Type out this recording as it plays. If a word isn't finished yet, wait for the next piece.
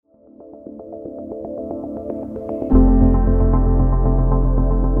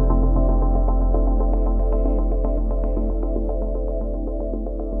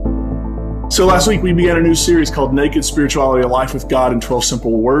So last week we began a new series called Naked Spirituality, A Life with God in 12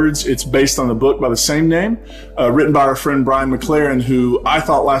 Simple Words. It's based on the book by the same name, written by our friend Brian McLaren, who I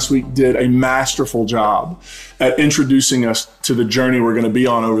thought last week did a masterful job at introducing us to the journey we're going to be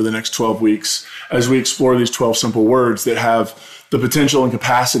on over the next 12 weeks as we explore these 12 simple words that have the potential and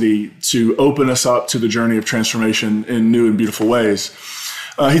capacity to open us up to the journey of transformation in new and beautiful ways.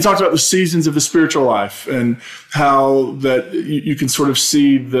 He talked about the seasons of the spiritual life and how that you can sort of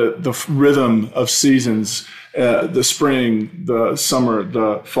see the rhythm of seasons, the spring, the summer,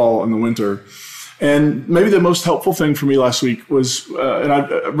 the fall, and the winter. And maybe the most helpful thing for me last week was, and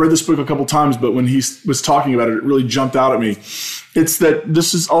I read this book a couple times, but when he was talking about it, it really jumped out at me. It's that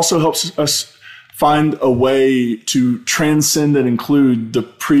this also helps us find a way to transcend and include the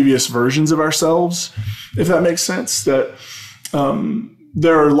previous versions of ourselves, if that makes sense. That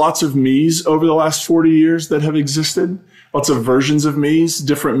there are lots of me's over the last 40 years that have existed, lots of versions of me's,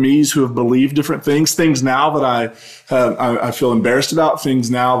 different me's who have believed different things now that I feel embarrassed about, things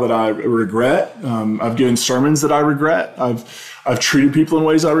now that I regret. I've given sermons that I regret. I've treated people in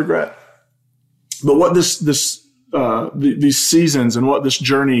ways I regret. But what these seasons and what this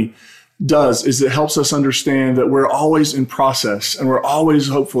journey does is it helps us understand that we're always in process and we're always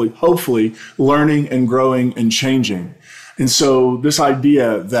hopefully learning and growing and changing. And so this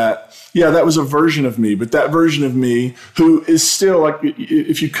idea that, that was a version of me, but that version of me who is still like,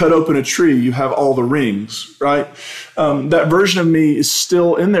 if you cut open a tree, you have all the rings, right? That version of me is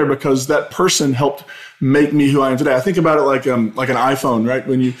still in there because that person helped make me who I am today. I think about it like an iPhone, right?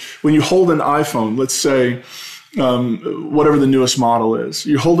 When you hold an iPhone, let's say, whatever the newest model is,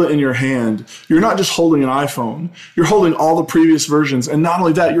 you hold it in your hand. You're not just holding an iPhone. You're holding all the previous versions. And not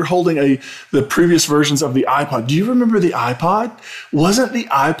only that, you're holding the previous versions of the iPod. Do you remember the iPod? Wasn't the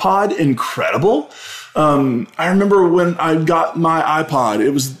iPod incredible? I remember when I got my iPod, it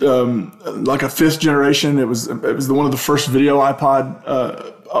was like a fifth generation. It was one of the first video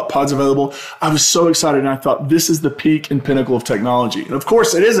pods available. I was so excited and I thought, this is the peak and pinnacle of technology. And of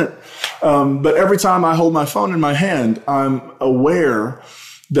course it isn't. But every time I hold my phone in my hand, I'm aware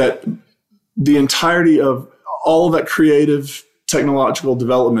that the entirety of all of that creative technological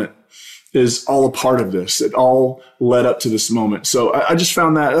development is all a part of this. It all led up to this moment. So I just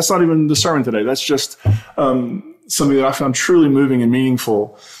found that's not even the sermon today. That's just something that I found truly moving and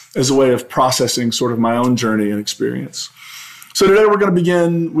meaningful as a way of processing sort of my own journey and experience. So today we're going to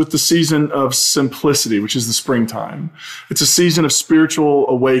begin with the season of simplicity, which is the springtime. It's a season of spiritual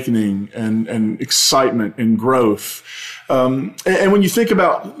awakening and excitement and growth. And when you think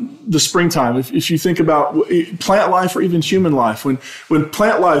about the springtime, if you think about plant life or even human life, when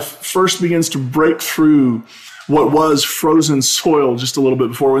plant life first begins to break through what was frozen soil just a little bit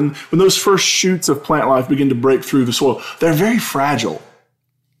before, when those first shoots of plant life begin to break through the soil, they're very fragile.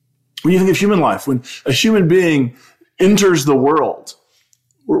 When you think of human life, when a human being enters the world,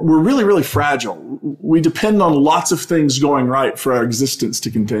 we're really, really fragile. We depend on lots of things going right for our existence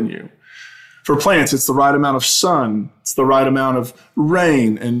to continue. For plants, it's the right amount of sun, it's the right amount of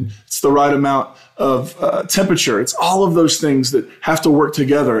rain, and it's the right amount of temperature. It's all of those things that have to work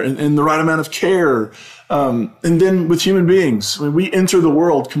together and the right amount of care. And then with human beings, we enter the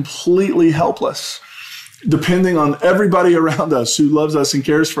world completely helpless, depending on everybody around us who loves us and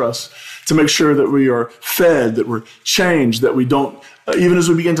cares for us to make sure that we are fed, that we're changed, that we don't, even as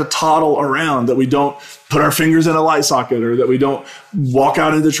we begin to toddle around, that we don't put our fingers in a light socket or that we don't walk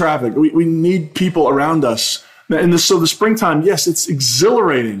out into traffic. We need people around us. And so the springtime, yes, it's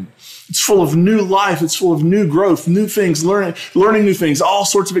exhilarating. It's full of new life. It's full of new growth, new things, learning new things. All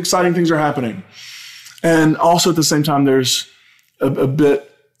sorts of exciting things are happening. And also at the same time, there's a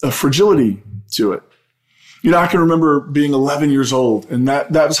bit of fragility to it. I can remember being 11 years old, and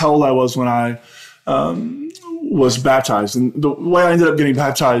that was how old I was when I was baptized. And the way I ended up getting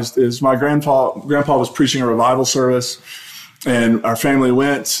baptized is my grandpa was preaching a revival service, and our family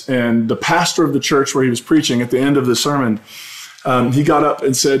went, and the pastor of the church where he was preaching at the end of the sermon, he got up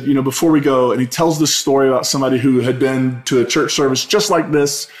and said, before we go, and he tells this story about somebody who had been to a church service just like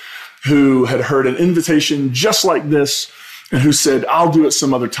this, who had heard an invitation just like this, and who said, I'll do it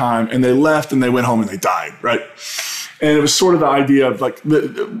some other time. And they left and they went home and they died, right? And it was sort of the idea of like,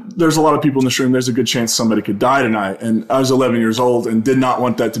 there's a lot of people in this room, there's a good chance somebody could die tonight. And I was 11 years old and did not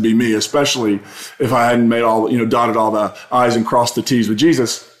want that to be me, especially if I hadn't made dotted all the I's and crossed the T's with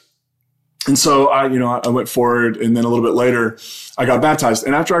Jesus. And so I went forward, and then a little bit later I got baptized.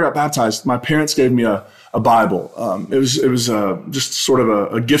 And after I got baptized, my parents gave me a Bible. It was just sort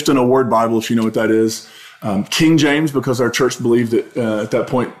of a gift and award Bible, if you know what that is. King James, because our church believed that at that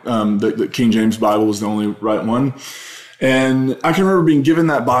point that King James Bible was the only right one. And I can remember being given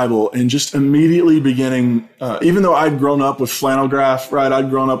that Bible and just immediately beginning, even though I'd grown up with flannel graph, right? I'd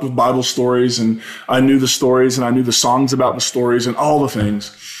grown up with Bible stories and I knew the stories and I knew the songs about the stories and all the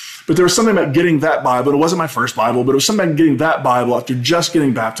things. But there was something about getting that Bible. It wasn't my first Bible, but it was something about getting that Bible after just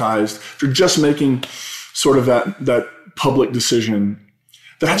getting baptized, after just making sort of that public decision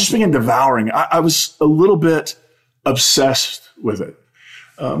that I just began devouring. I was a little bit obsessed with it.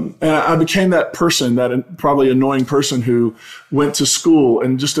 And I became that person, that probably annoying person who went to school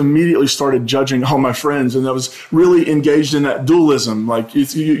and just immediately started judging all my friends. And I was really engaged in that dualism. Like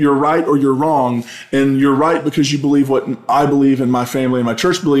you're right or you're wrong. And you're right because you believe what I believe and my family and my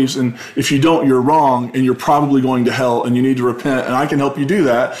church believes. And if you don't, you're wrong and you're probably going to hell and you need to repent. And I can help you do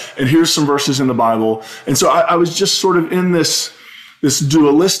that. And here's some verses in the Bible. And so I was just sort of in this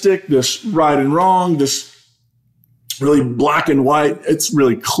dualistic, this right and wrong, this really black and white. It's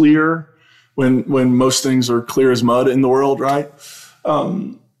really clear when most things are clear as mud in the world, right?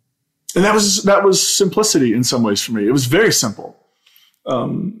 And that was simplicity in some ways for me. It was very simple.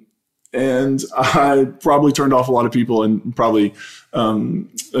 And I probably turned off a lot of people and probably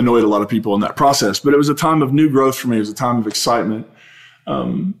annoyed a lot of people in that process. But it was a time of new growth for me. It was a time of excitement.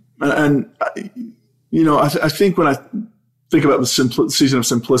 I think when I think about the season of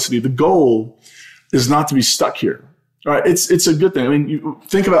simplicity, the goal is not to be stuck here. All right, it's a good thing. I mean, you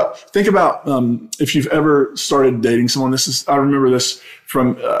think about if you've ever started dating someone. I remember this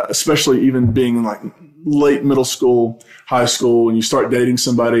from especially even being in like late middle school, high school, and you start dating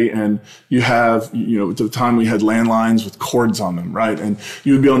somebody and you have, at the time we had landlines with cords on them, right? And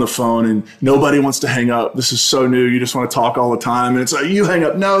you would be on the phone and nobody wants to hang up. This is so new. You just want to talk all the time. And it's like, you hang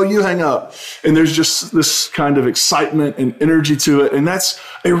up. No, you hang up. And there's just this kind of excitement and energy to it. And that's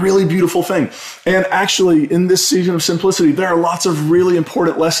a really beautiful thing. And actually in this season of simplicity, there are lots of really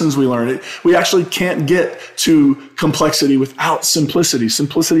important lessons we learn. We actually can't get to complexity without simplicity.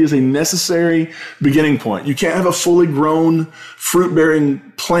 Simplicity is a necessary beginning point. You can't have a fully grown fruit-bearing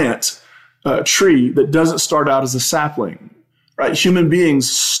plant tree that doesn't start out as a sapling, right? Human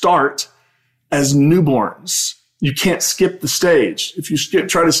beings start as newborns. You can't skip the stage. If you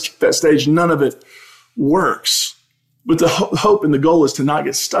try to skip that stage, none of it works. But the hope and the goal is to not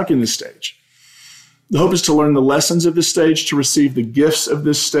get stuck in this stage. The hope is to learn the lessons of this stage, to receive the gifts of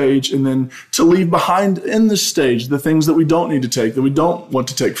this stage, and then to leave behind in this stage the things that we don't need to take, that we don't want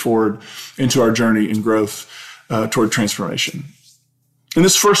to take forward into our journey and growth toward transformation. And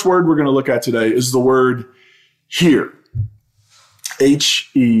this first word we're going to look at today is the word here.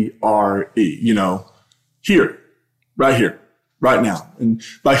 H-E-R-E, here, right here, right now. And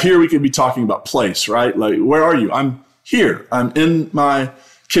by here, we could be talking about place, right? Like, where are you? I'm here. I'm in my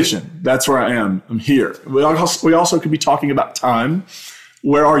kitchen. That's where I am. I'm here. We also could be talking about time.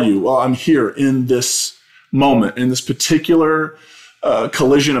 Where are you? Well, I'm here in this moment, in this particular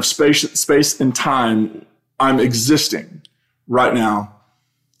collision of space and time. I'm existing right now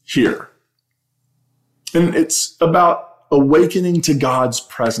here. And it's about awakening to God's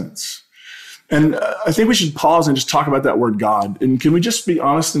presence. And I think we should pause and just talk about that word God. And can we just be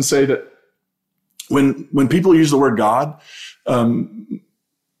honest and say that when people use the word God,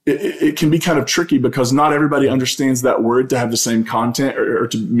 it can be kind of tricky because not everybody understands that word to have the same content or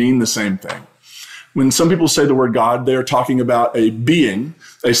to mean the same thing. When some people say the word God, they're talking about a being,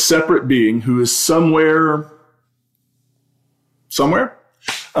 a separate being who is somewhere.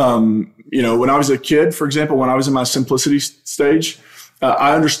 When I was a kid, for example, when I was in my simplicity stage,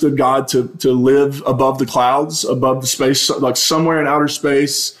 I understood God to live above the clouds, above the space, like somewhere in outer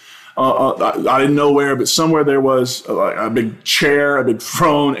space. I didn't know where, but somewhere there was a big chair, a big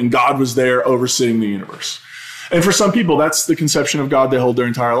throne, and God was there overseeing the universe. And for some people, that's the conception of God they hold their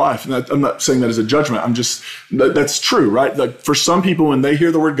entire life. And I'm not saying that as a judgment. That's true, right? Like for some people, when they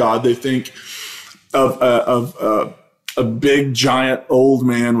hear the word God, they think of a big, giant, old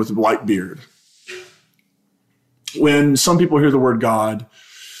man with a white beard. When some people hear the word God,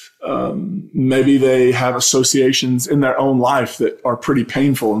 maybe they have associations in their own life that are pretty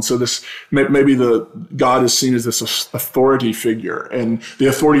painful. And so maybe the God is seen as this authority figure, and the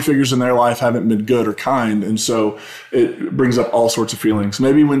authority figures in their life haven't been good or kind. And so it brings up all sorts of feelings.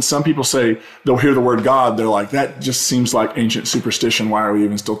 Maybe when some people say they'll hear the word God, they're like, that just seems like ancient superstition. Why are we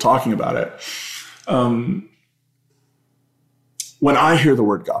even still talking about it? When I hear the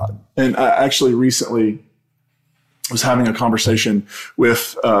word God, and I actually recently was having a conversation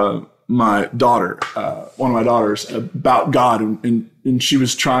with my daughter, one of my daughters, about God, and she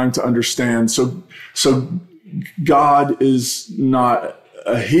was trying to understand. So God is not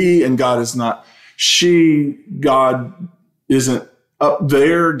a he, and God is not she. God isn't up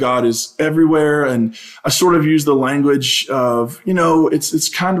there. God is everywhere. And I sort of use the language of, it's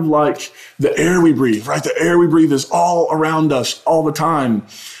kind of like the air we breathe, right? The air we breathe is all around us all the time.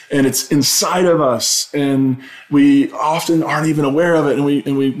 And it's inside of us, and we often aren't even aware of it.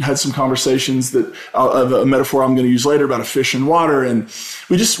 And we had some conversations that of a metaphor I'm going to use later about a fish in water. And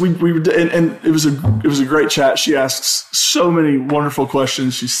and it was a great chat. She asks so many wonderful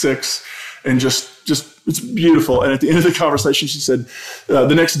questions. She's 6, and just it's beautiful. And at the end of the conversation, she said,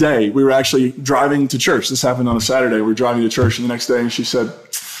 the next day we were actually driving to church. This happened on a Saturday. We were driving to church, and the next day, and she said,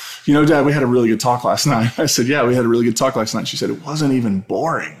 Dad, we had a really good talk last night. I said, yeah, we had a really good talk last night. She said, it wasn't even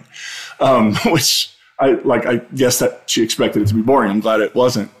boring. Which I guess that she expected it to be boring. I'm glad it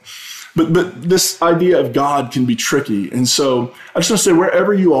wasn't. But this idea of God can be tricky. And so I just want to say,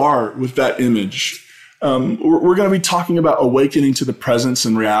 wherever you are with that image, we're going to be talking about awakening to the presence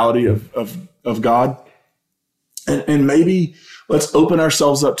and reality of God. And maybe let's open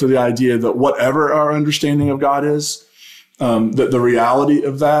ourselves up to the idea that whatever our understanding of God is, that the reality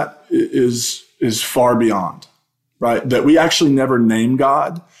of that is far beyond, right? That we actually never name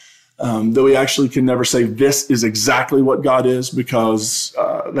God. That we actually can never say this is exactly what God is, because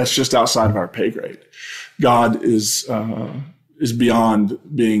that's just outside of our pay grade. God is beyond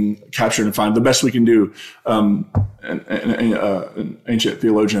being captured and defined. The best we can do, an ancient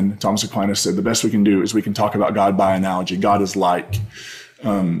theologian, Thomas Aquinas, said, the best we can do is we can talk about God by analogy. God is like.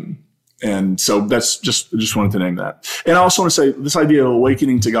 And so I just wanted to name that. And I also want to say this idea of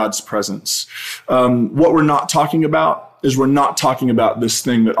awakening to God's presence. What we're not talking about is we're not talking about this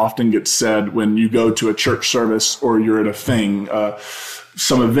thing that often gets said when you go to a church service or you're at a thing,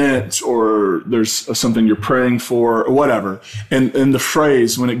 some event, or there's something you're praying for or whatever. And the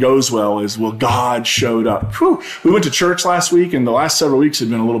phrase, when it goes well, is, well, God showed up. Whew. We went to church last week, and the last several weeks had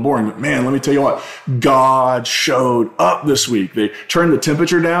been a little boring. But man, let me tell you what, God showed up this week. They turned the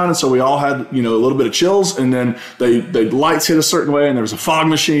temperature down, and so we all had, a little bit of chills. And then the lights hit a certain way, and there was a fog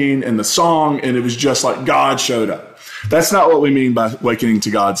machine and the song, and it was just like God showed up. That's not what we mean by awakening to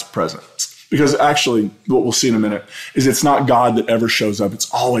God's presence. Because actually, what we'll see in a minute is it's not God that ever shows up. It's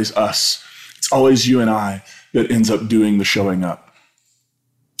always us. It's always you and I that ends up doing the showing up.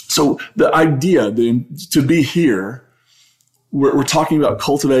 So the idea to be here, we're talking about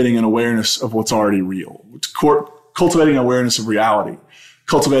cultivating an awareness of what's already real. Cultivating awareness of reality.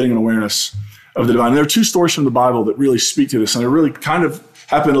 Cultivating an awareness of the divine. And there are 2 stories from the Bible that really speak to this, and they're really kind of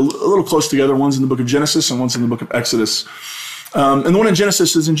happen a little close together. One's in the book of Genesis and one's in the book of Exodus. And the one in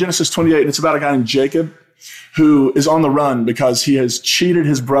Genesis is in Genesis 28, and it's about a guy named Jacob who is on the run because he has cheated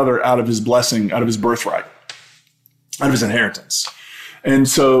his brother out of his blessing, out of his birthright, out of his inheritance. And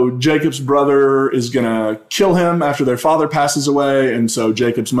so Jacob's brother is going to kill him after their father passes away. And so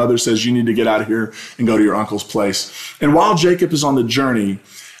Jacob's mother says, you need to get out of here and go to your uncle's place. And while Jacob is on the journey,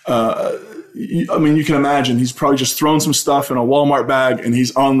 you can imagine he's probably just thrown some stuff in a Walmart bag and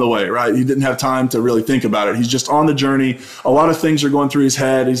he's on the way, right? He didn't have time to really think about it. He's just on the journey. A lot of things are going through his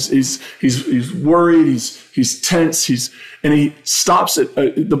head. He's worried. He's tense. And he stops at,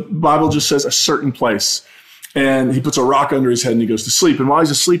 the Bible just says, a certain place. And he puts a rock under his head and he goes to sleep. And while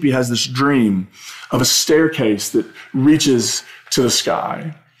he's asleep, he has this dream of a staircase that reaches to the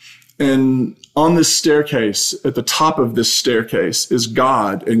sky. And on this staircase, at the top of this staircase is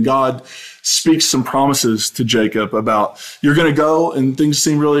God. And God speaks some promises to Jacob about, you're going to go and things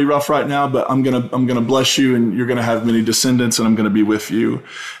seem really rough right now, but I'm going to bless you and you're going to have many descendants and I'm going to be with you.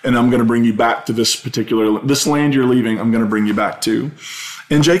 And I'm going to bring you back to this land you're leaving. I'm going to bring you back to.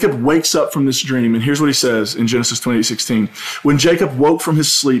 And Jacob wakes up from this dream. And here's what he says in Genesis 28:16. When Jacob woke from his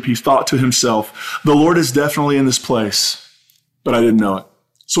sleep, he thought to himself, the Lord is definitely in this place, but I didn't know it.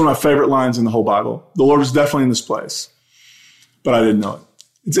 It's one of my favorite lines in the whole Bible. The Lord was definitely in this place, but I didn't know it.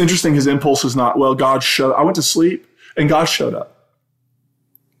 It's interesting. His impulse is not, well, God showed up. I went to sleep and God showed up.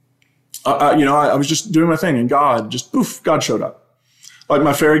 I was just doing my thing and God showed up. Like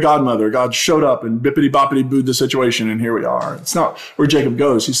my fairy godmother, God showed up and bippity-boppity booed the situation, and here we are. It's not where Jacob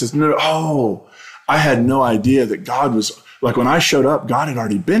goes. He says, no, I had no idea that God was, like when I showed up, God had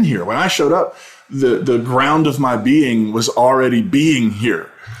already been here. When I showed up, the ground of my being was already being here.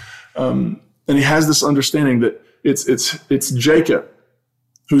 And he has this understanding that it's Jacob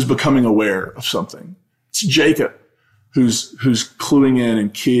who's becoming aware of something. It's Jacob who's cluing in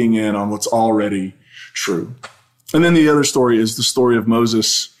and keying in on what's already true. And then the other story is the story of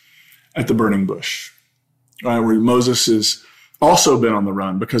Moses at the burning bush, right? Where Moses has also been on the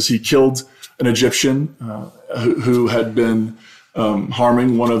run because he killed an Egyptian who had been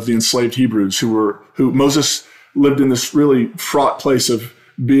harming one of the enslaved Hebrews who Moses lived in this really fraught place of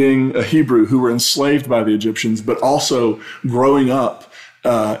being a Hebrew who were enslaved by the Egyptians, but also growing up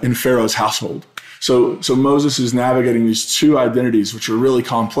in Pharaoh's household. So Moses is navigating these two identities, which are really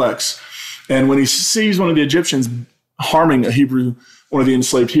complex. And when he sees one of the Egyptians harming a Hebrew, one of the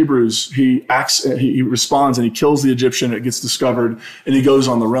enslaved Hebrews, he responds and he kills the Egyptian. It gets discovered and he goes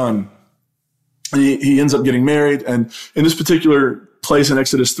on the run. And he ends up getting married. And in this particular place in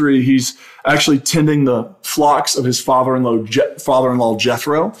Exodus 3, he's actually tending the flocks of his father-in-law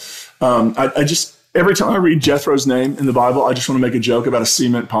Jethro. Every time I read Jethro's name in the Bible, I just want to make a joke about a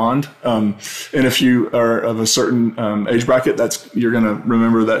cement pond. And if you are of a certain age bracket, you're going to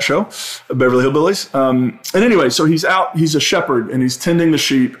remember that show, Beverly Hillbillies. And anyway, so he's a shepherd, and he's tending the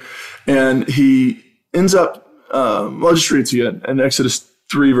sheep, and he ends up, I'll just read it to you in Exodus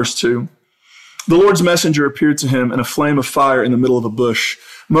 3, verse 2. The Lord's messenger appeared to him in a flame of fire in the middle of a bush.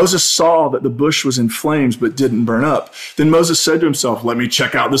 Moses saw that the bush was in flames but didn't burn up. Then Moses said to himself, let me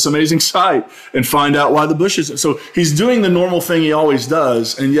check out this amazing sight and find out why the bush is. So he's doing the normal thing he always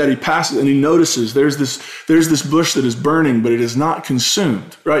does, and yet he passes and he notices there's this bush that is burning, but it is not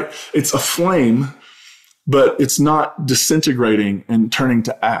consumed, right? It's a flame, but it's not disintegrating and turning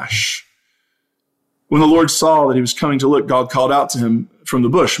to ash. When the Lord saw that he was coming to look, God called out to him from the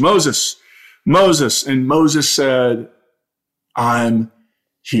bush, Moses, Moses. And Moses said, I'm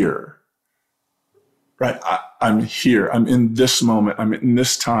here, right? I'm here. I'm in this moment. I'm in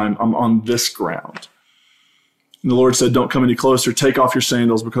this time. I'm on this ground. And the Lord said, don't come any closer. Take off your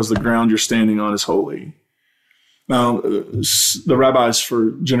sandals because the ground you're standing on is holy. Now, the rabbis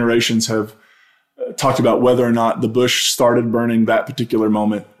for generations have talked about whether or not the bush started burning that particular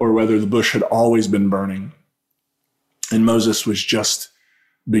moment or whether the bush had always been burning. And Moses was just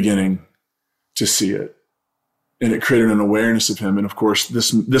beginning to see it. And it created an awareness of him. And of course,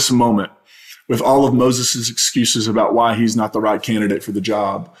 this moment, with all of Moses' excuses about why he's not the right candidate for the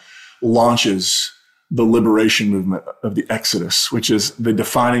job, launches the liberation movement of the Exodus, which is the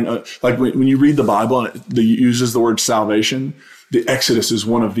defining, like when you read the Bible and it uses the word salvation, the Exodus is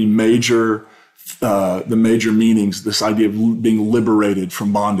one of the major meanings. This idea of being liberated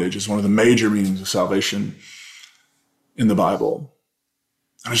from bondage is one of the major meanings of salvation in the Bible.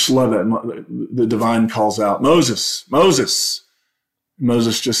 I just love that. The divine calls out, Moses, Moses.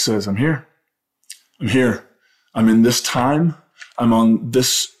 Moses just says, I'm here. I'm here. I'm in this time. I'm on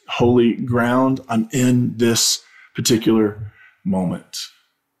this holy ground. I'm in this particular moment.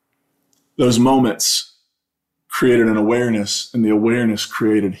 Those moments created an awareness, and the awareness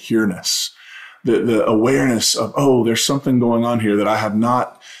created here-ness. The awareness of, oh, there's something going on here that I have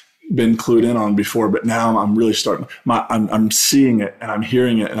not been clued in on before, but now I'm really starting. I'm seeing it and I'm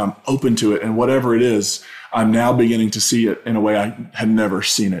hearing it and I'm open to it. And whatever it is, I'm now beginning to see it in a way I had never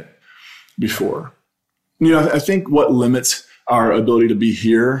seen it before. You know, I think what limits our ability to be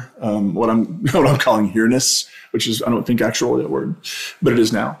here, what I'm calling here-ness, which is, I don't think actually a word, but it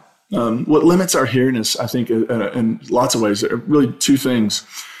is now. What limits our here-ness, I think, in lots of ways, are really two things.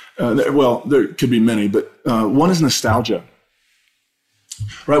 There could be many, but one is nostalgia.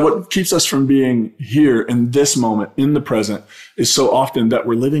 Right? What keeps us from being here in this moment, in the present, is so often that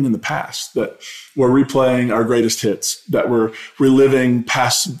we're living in the past, that we're replaying our greatest hits, that we're reliving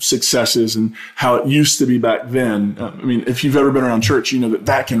past successes and how it used to be back then. I mean, if you've ever been around church, you know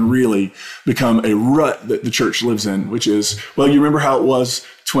that can really become a rut that the church lives in, which is, well, you remember how it was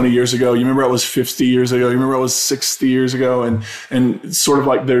 20 years ago. You remember how it was 50 years ago. You remember how it was 60 years ago. And sort of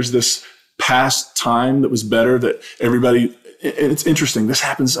like there's this past time that was better that everybody. And it's interesting. This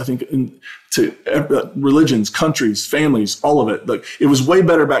happens, I think, to religions, countries, families, all of it. Like it was way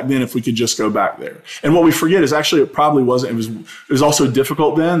better back then if we could just go back there. And what we forget is actually it probably wasn't. It was also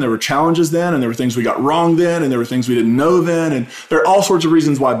difficult then. There were challenges then, and there were things we got wrong then, and there were things we didn't know then. And there are all sorts of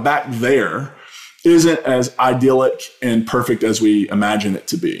reasons why back there isn't as idyllic and perfect as we imagine it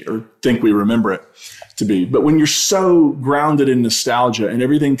to be or think we remember it to be. But when you're so grounded in nostalgia and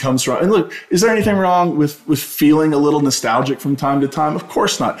everything comes from, and look, is there anything wrong with feeling a little nostalgic from time to time? Of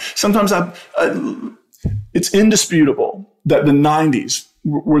course not. Sometimes it's indisputable that the 90s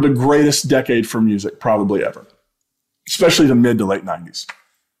were the greatest decade for music probably ever, especially the mid to late 90s.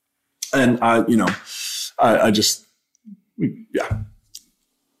 And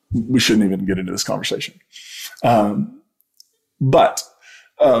we shouldn't even get into this conversation. But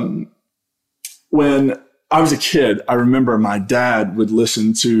when I was a kid, I remember my dad would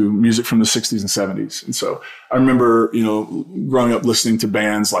listen to music from the 60s and 70s. And so I remember, growing up listening to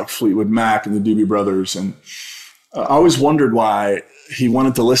bands like Fleetwood Mac and the Doobie Brothers. And I always wondered why he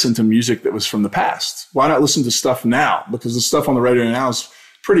wanted to listen to music that was from the past. Why not listen to stuff now? Because the stuff on the radio now is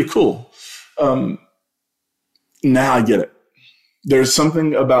pretty cool. Now I get it. There's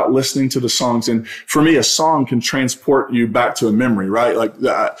something about listening to the songs. And for me, a song can transport you back to a memory, right? Like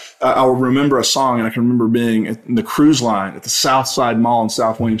I'll remember a song, and I can remember being in the cruise line at the Southside Mall in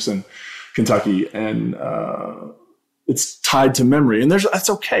South Williamson, Kentucky. And, it's tied to memory. And that's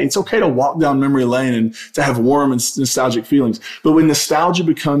okay. It's okay to walk down memory lane and to have warm and nostalgic feelings. But when nostalgia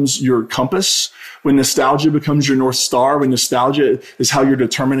becomes your compass, when nostalgia becomes your North Star, when nostalgia is how you're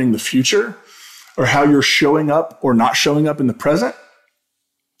determining the future or how you're showing up or not showing up in the present,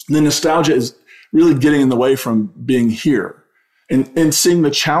 then nostalgia is really getting in the way from being here and seeing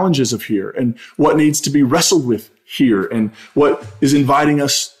the challenges of here and what needs to be wrestled with here and what is inviting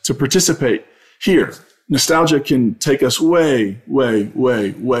us to participate here. Nostalgia can take us way, way,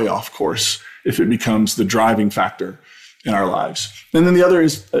 way, way off course if it becomes the driving factor in our lives. And then the other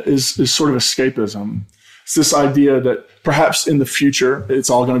is sort of escapism. It's this idea that perhaps in the future, it's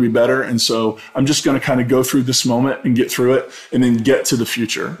all going to be better. And so I'm just going to kind of go through this moment and get through it and then get to the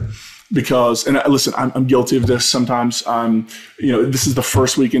future. Because, and listen, I'm guilty of this sometimes. This is the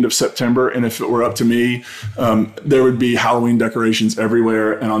first weekend of September, and if it were up to me, there would be Halloween decorations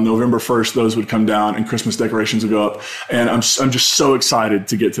everywhere. And on November 1st, those would come down and Christmas decorations would go up. And I'm just so excited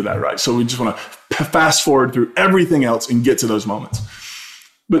to get to that, right? So we just want to fast forward through everything else and get to those moments.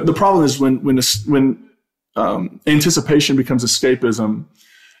 But the problem is when anticipation becomes escapism,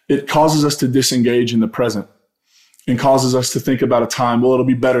 it causes us to disengage in the present. And causes us to think about a time, well, it'll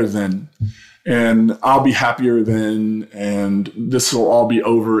be better then, and I'll be happier then, and this will all be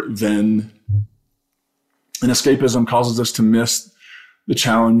over then. And escapism causes us to miss the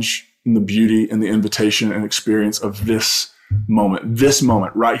challenge and the beauty and the invitation and experience of this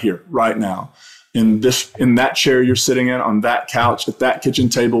moment right here, right now, in that chair you're sitting in, on that couch, at that kitchen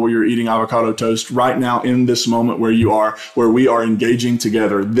table where you're eating avocado toast, right now in this moment where we are engaging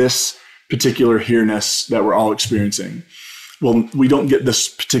together, this particular here-ness that we're all experiencing. Well, we don't get this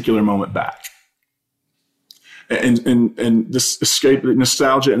particular moment back. And this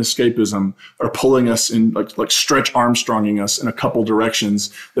nostalgia and escapism are pulling us in, like Stretch Armstronging us in a couple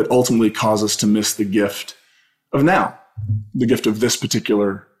directions that ultimately cause us to miss the gift of now, the gift of this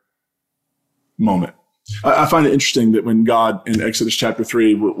particular moment. I find it interesting that when God in Exodus chapter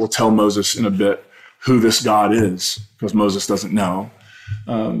 3 will tell Moses in a bit who this God is, because Moses doesn't know.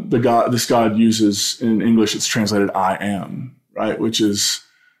 This God uses, in English, it's translated I am, right? Which is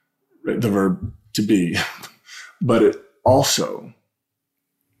the verb to be. But it also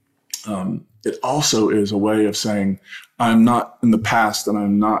is a way of saying, I'm not in the past and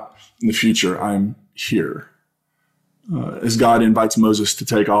I'm not in the future. I'm here. As God invites Moses to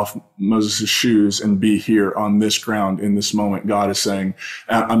take off Moses' shoes and be here on this ground in this moment, God is saying,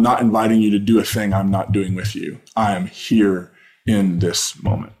 I'm not inviting you to do a thing I'm not doing with you. I am here in this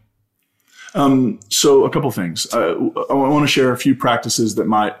moment. So a couple things. I want to share a few practices that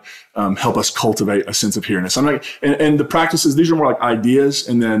might help us cultivate a sense of here-ness. And the practices, these are more like ideas.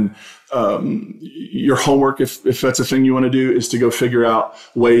 And then your homework, if that's a thing you want to do, is to go figure out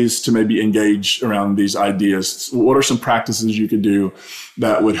ways to maybe engage around these ideas. What are some practices you could do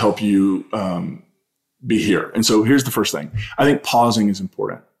that would help you be here? And so here's the first thing. I think pausing is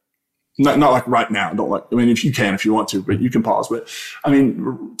important. Not like right now. If you want to, but you can pause. But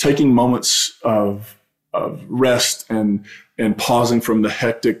taking moments of rest and pausing from the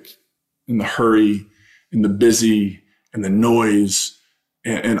hectic and the hurry and the busy and the noise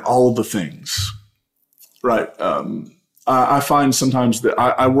and all the things, right? I find sometimes that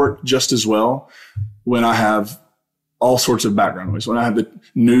I work just as well when I have all sorts of background noise. When I have the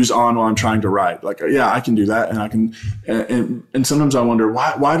news on while I'm trying to write, I can do that. And I can, and sometimes I wonder,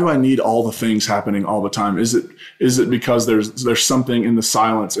 why do I need all the things happening all the time? Is it because there's something in the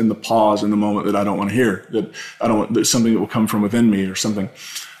silence, in the pause, in the moment that I don't want to hear, there's something that will come from within me or something.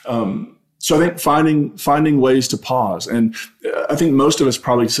 So I think finding ways to pause. And I think most of us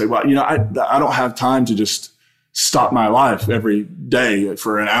probably say, well, I don't have time to just stop my life every day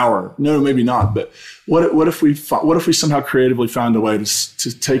for an hour. No, maybe not. But what if we somehow creatively found a way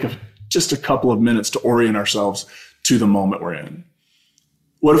to take just a couple of minutes to orient ourselves to the moment we're in?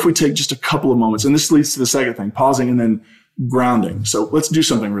 What if we take just a couple of moments? And this leads to the second thing, pausing and then grounding. So let's do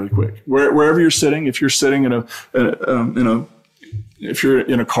something really quick. Wherever you're sitting, if you're sitting if you're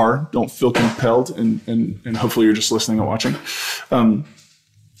in a car, don't feel compelled, and hopefully you're just listening and watching.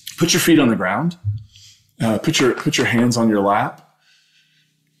 Put your feet on the ground. Put your hands on your lap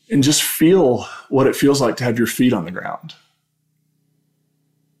and just feel what it feels like to have your feet on the ground.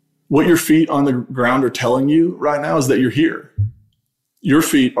 What your feet on the ground are telling you right now is that you're here. Your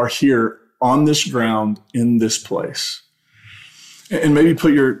feet are here on this ground in this place. And maybe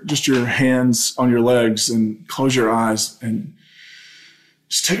put your hands on your legs and close your eyes and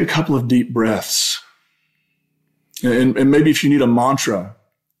just take a couple of deep breaths. And maybe if you need a mantra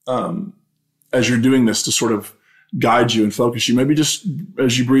as you're doing this to sort of guide you and focus you, maybe just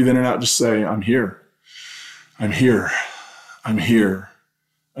as you breathe in and out, just say, I'm here. I'm here. I'm here.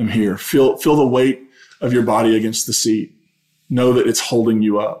 I'm here. Feel the weight of your body against the seat. Know that it's holding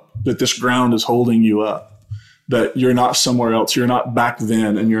you up, that this ground is holding you up, that you're not somewhere else. You're not back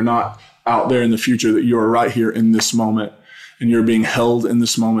then, and you're not out there in the future, that you are right here in this moment, and you're being held in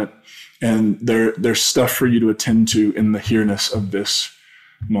this moment. And there's stuff for you to attend to in the here-ness of this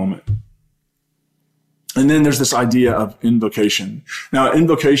moment. And then there's this idea of invocation. Now,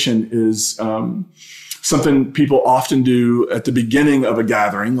 invocation is something people often do at the beginning of a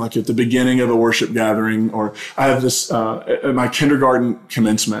gathering, like at the beginning of a worship gathering. Or I have this at my kindergarten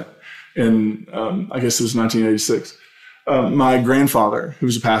commencement in, I guess it was 1986. My grandfather, who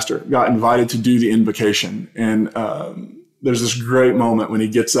was a pastor, got invited to do the invocation. And there's this great moment when he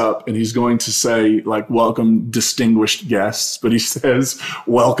gets up and he's going to say, like, welcome distinguished guests, but he says,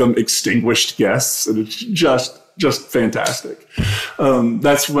 welcome extinguished guests. And it's just fantastic.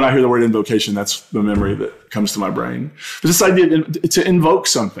 That's when I hear the word invocation, that's the memory that comes to my brain. But this idea to invoke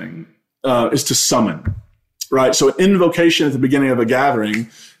something is to summon, right? So invocation at the beginning of a gathering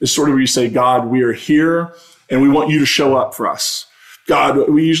is sort of where you say, God, we are here and we want you to show up for us. God,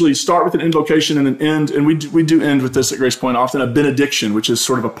 we usually start with an invocation and an end, and we do end with this at Grace Point often, a benediction, which is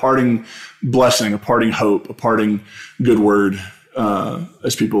sort of a parting blessing, a parting hope, a parting good word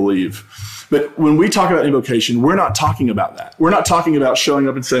as people leave. But when we talk about invocation, we're not talking about that. We're not talking about showing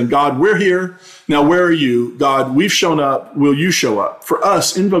up and saying, God, we're here. Now, where are you? God, we've shown up. Will you show up? For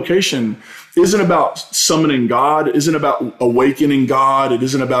us, invocation isn't about summoning God. It isn't about awakening God. It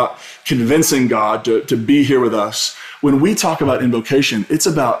isn't about convincing God to be here with us. When we talk about invocation, it's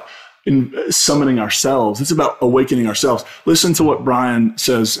about summoning ourselves. It's about awakening ourselves. Listen to what Brian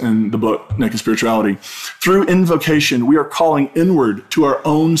says in the book, Naked Spirituality. Through invocation, we are calling inward to our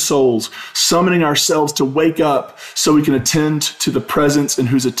own souls, summoning ourselves to wake up so we can attend to the presence in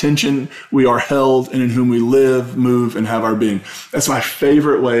whose attention we are held and in whom we live, move, and have our being. That's my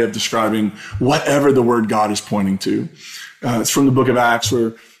favorite way of describing whatever the word God is pointing to. It's from the book of Acts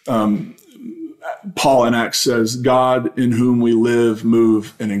where Paul in Acts says, God in whom we live,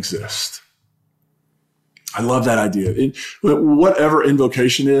 move, and exist. I love that idea. Whatever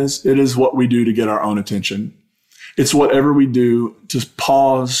invocation is, it is what we do to get our own attention. It's whatever we do to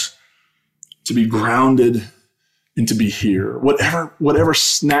pause, to be grounded, and to be here. Whatever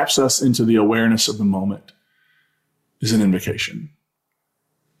snaps us into the awareness of the moment is an invocation.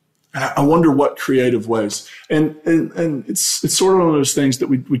 And I wonder what creative ways. And it's sort of one of those things that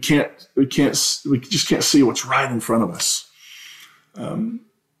we just can't see what's right in front of us.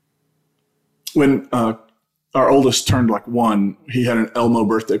 When our oldest turned like 1, he had an Elmo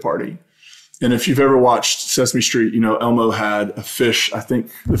birthday party. And if you've ever watched Sesame Street, you know, Elmo had a fish. I think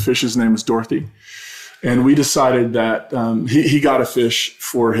the fish's name was Dorothy. And we decided that he got a fish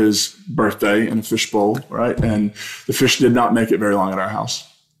for his birthday in a fish bowl, right? And the fish did not make it very long at our house.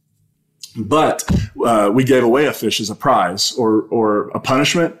 But we gave away a fish as a prize or a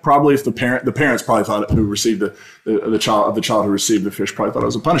punishment. Probably if the parents probably thought who received the child who received the fish probably thought it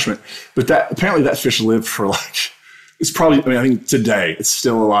was a punishment. But apparently that fish lived for like, it's probably, I mean, I think today it's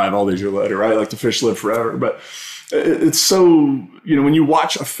still alive all these years later, right? Like the fish lived forever. But it's so, you know, when you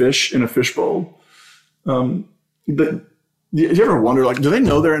watch a fish in a fish bowl, do you ever wonder, like, do they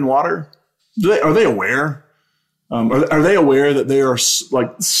know they're in water? Are they aware? Are they aware that they are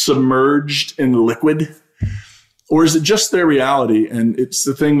like submerged in liquid, or is it just their reality and it's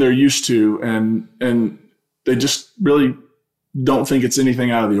the thing they're used to, and they just really don't think it's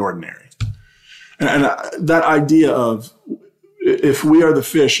anything out of the ordinary? And that idea of if we are the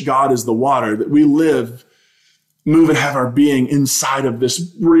fish, God is the water, that we live, move, and have our being inside of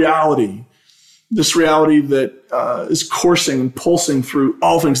this reality that is coursing and pulsing through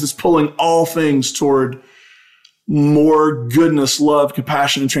all things, that's pulling all things toward more goodness, love,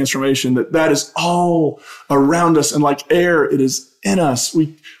 compassion, and transformation, that is all around us. And like air, it is in us.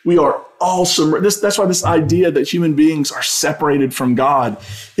 We are all submerged. That's why this idea that human beings are separated from God,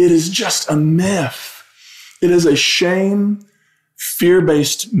 it is just a myth. It is a shame,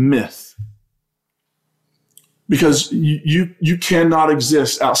 fear-based myth. Because you cannot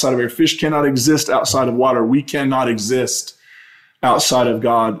exist outside of air. Fish cannot exist outside of water. We cannot exist outside of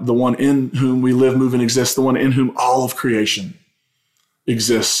God, the one in whom we live, move, and exist, the one in whom all of creation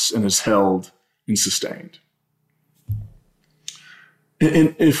exists and is held and sustained.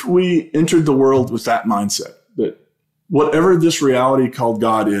 And if we entered the world with that mindset, that whatever this reality called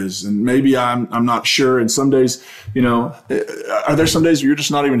God is, and maybe I'm not sure. And some days, are there some days where you're just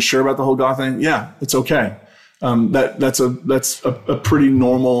not even sure about the whole God thing? Yeah, it's okay. That's a pretty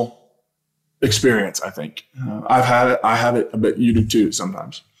normal experience, I think. I've had it. I have it. I bet you do too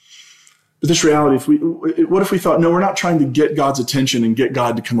sometimes. But this reality, what if we thought, no, we're not trying to get God's attention and get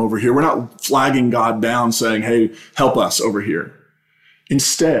God to come over here. We're not flagging God down saying, hey, help us over here.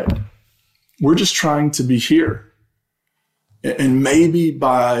 Instead, we're just trying to be here. And maybe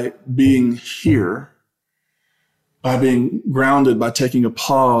by being here, by being grounded, by taking a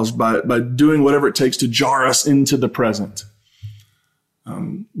pause, by doing whatever it takes to jar us into the present,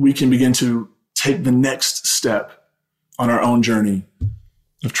 we can begin to take the next step on our own journey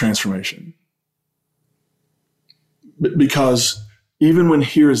of transformation. Because even when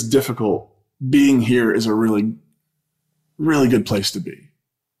here is difficult, being here is a really, really good place to be.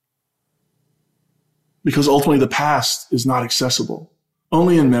 Because ultimately the past is not accessible,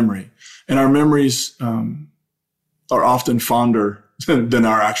 only in memory. And our memories are often fonder than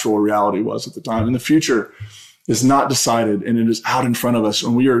our actual reality was at the time. And the future is not decided, and it is out in front of us.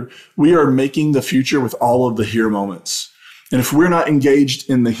 And we are making the future with all of the here moments. And if we're not engaged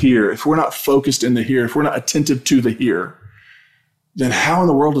in the here, if we're not focused in the here, if we're not attentive to the here, then how in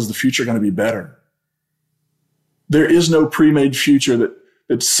the world is the future going to be better? There is no pre-made future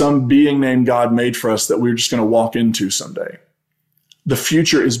that some being named God made for us that we're just going to walk into someday. The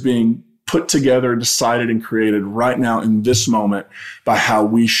future is being put together, decided, and created right now in this moment by how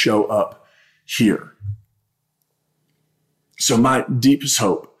we show up here. So my deepest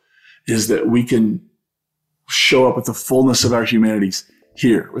hope is that we can show up with the fullness of our humanities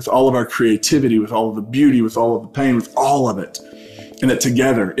here, with all of our creativity, with all of the beauty, with all of the pain, with all of it. And that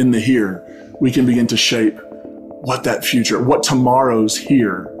together in the here, we can begin to shape what that future, what tomorrow's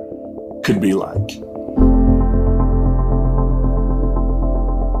here could be like.